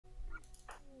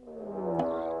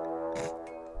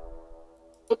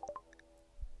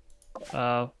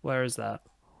Where is that?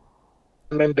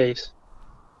 Main base.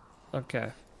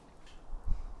 Okay.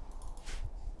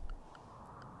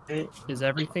 Okay. Is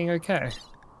everything okay?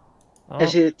 I Oh,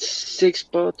 see it's 6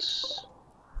 bots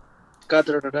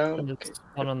scattered around. and Okay. it's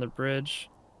one on the bridge.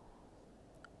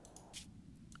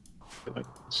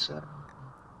 So,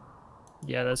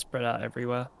 Yeah, they're spread out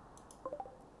everywhere.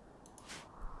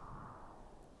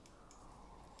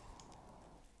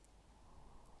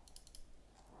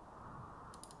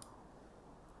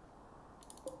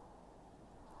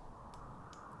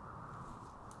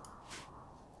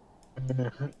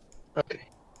 Okay.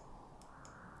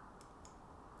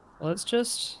 Let's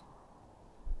just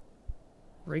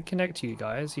reconnect you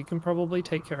guys. You can probably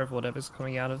take care of whatever's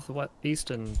coming out of the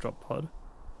eastern drop pod.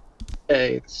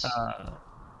 It's Uh,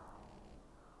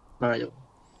 manageable.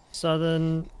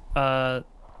 southern, at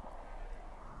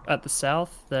the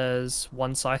south, there's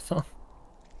one Scyther.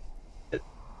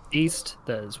 East,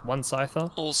 there's one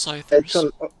Scyther. All It's Scythers.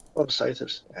 on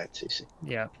Scythers. Yeah, it's easy.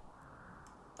 Yeah.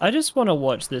 I just want to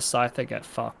watch this Scyther get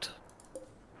fucked.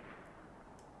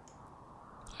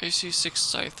 I see 6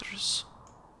 Scythers.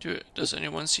 Does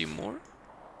anyone see more?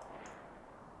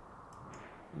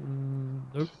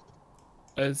 Nope.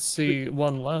 I see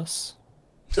one less.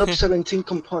 Drop 17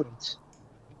 components.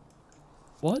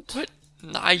 What? What?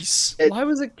 Nice. It, Why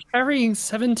was it carrying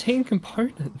 17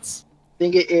 components? I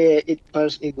think it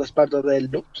was part of the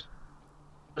loot.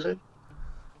 Was it?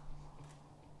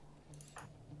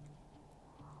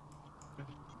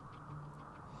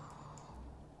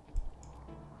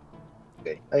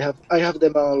 Okay. I have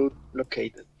them all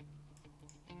located.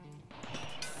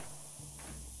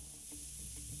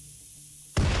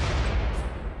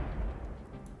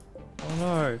 Oh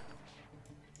no.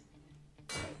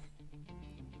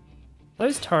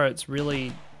 Those turrets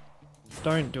really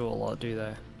don't do a lot, do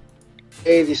they?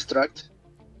 They distract.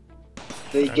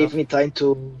 They Fair gave enough. me time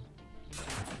to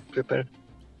prepare.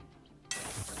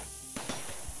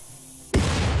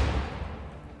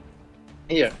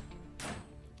 Here.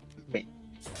 Me.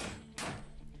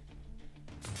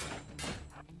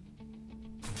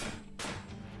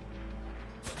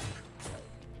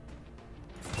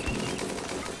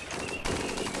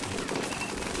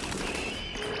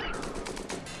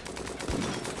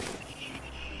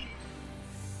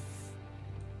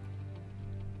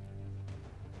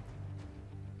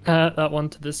 That one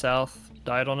to the south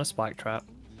died on a spike trap.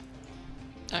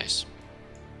 Nice.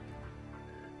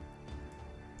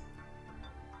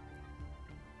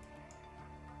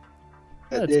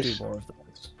 Let's do There's more of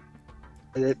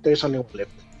those. there's only one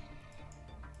left.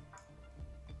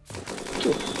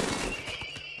 Two.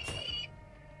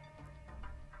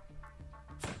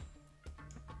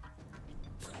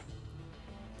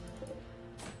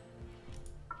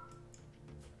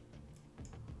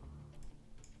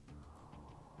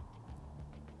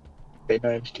 Okay, now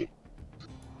I'm still.